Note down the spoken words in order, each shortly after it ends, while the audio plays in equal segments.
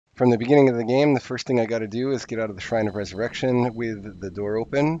From the beginning of the game, the first thing I got to do is get out of the Shrine of Resurrection with the door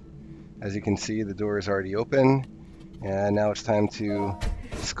open. As you can see, the door is already open, and now it's time to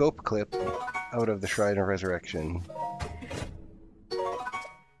scope clip out of the Shrine of Resurrection.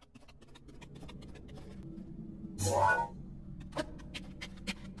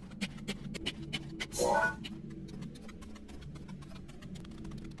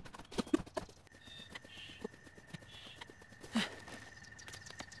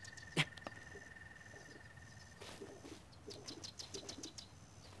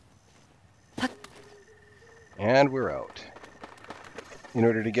 And we're out. In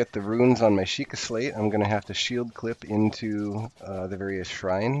order to get the runes on my Sheikah slate, I'm going to have to shield clip into the various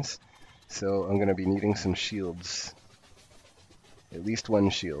shrines. So I'm going to be needing some shields. At least one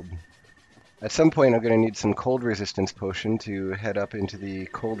shield. At some point I'm going to need some cold resistance potion to head up into the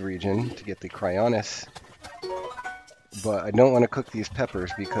cold region to get the Cryonis. But I don't want to cook these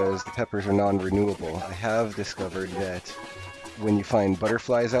peppers because the peppers are non-renewable. I have discovered that when you find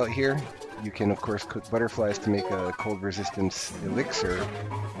butterflies out here, you can of course cook butterflies to make a cold resistance elixir,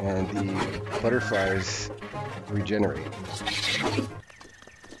 and the butterflies regenerate.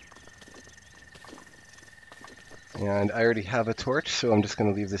 And I already have a torch, so I'm just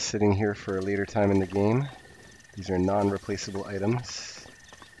going to leave this sitting here for a later time in the game. These are non-replaceable items.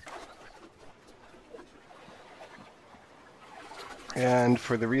 And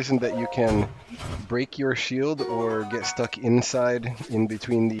for the reason that you can break your shield or get stuck inside in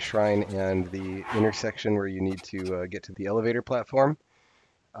between the shrine and the intersection where you need to get to the elevator platform,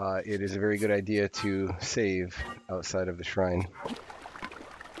 it is a very good idea to save outside of the shrine.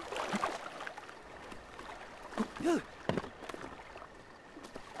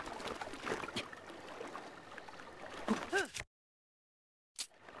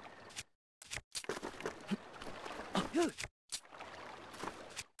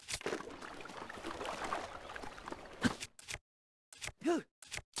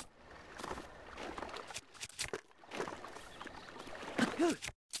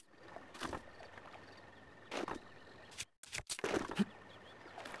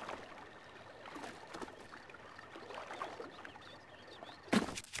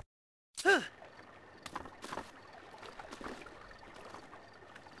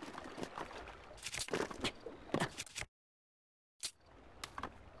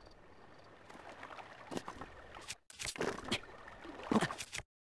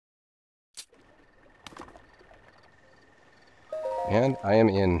 And I am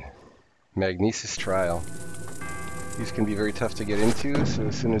in Magnesis Trial. These can be very tough to get into, so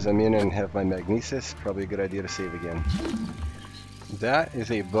as soon as I'm in and have my Magnesis, probably a good idea to save again. That is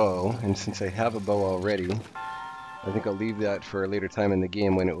a bow, and since I have a bow already, I think I'll leave that for a later time in the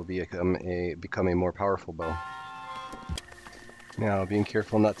game when it will become a more powerful bow. Now, being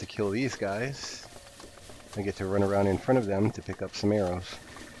careful not to kill these guys, I get to run around in front of them to pick up some arrows.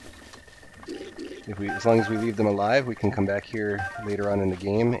 As long as we leave them alive, we can come back here later on in the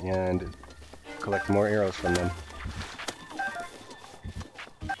game and collect more arrows from them.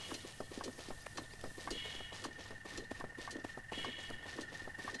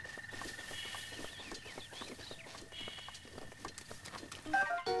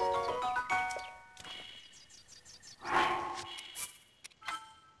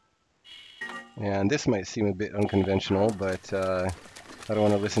 And this might seem a bit unconventional, but I don't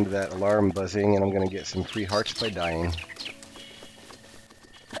want to listen to that alarm buzzing, and I'm going to get some free hearts by dying.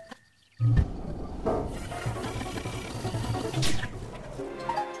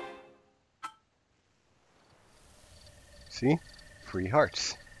 See? Free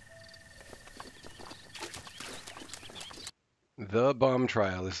hearts. The bomb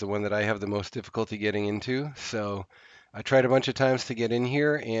trial is the one that I have the most difficulty getting into, so I tried a bunch of times to get in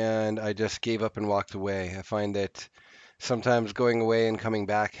here, and I just gave up and walked away. I find that sometimes going away and coming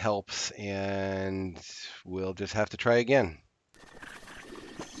back helps, and we'll just have to try again.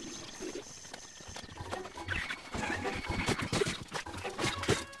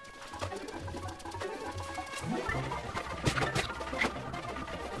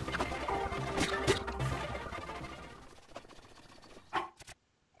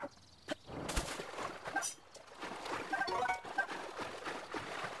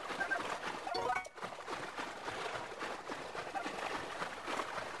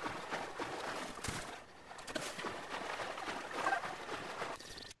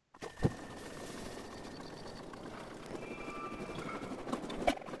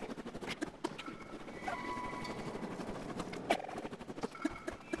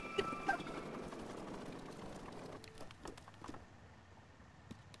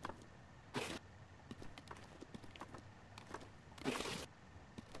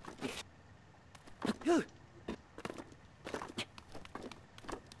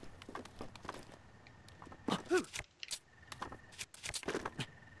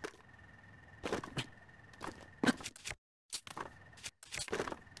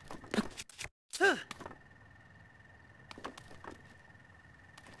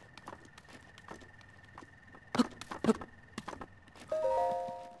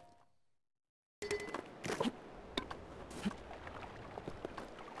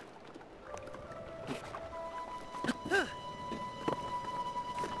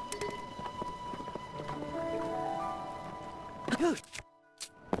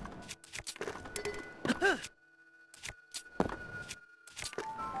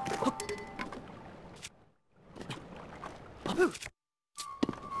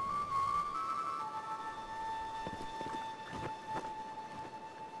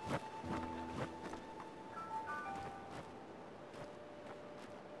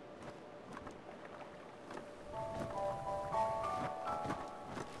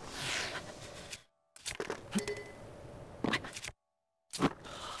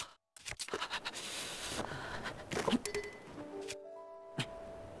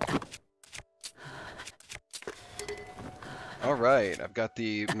 Alright, I've got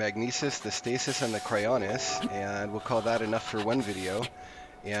the Magnesis, the Stasis, and the Cryonis, and we'll call that enough for one video.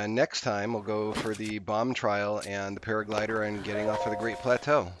 And next time we'll go for the bomb trial and the paraglider and getting off of the Great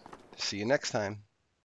Plateau. See you next time.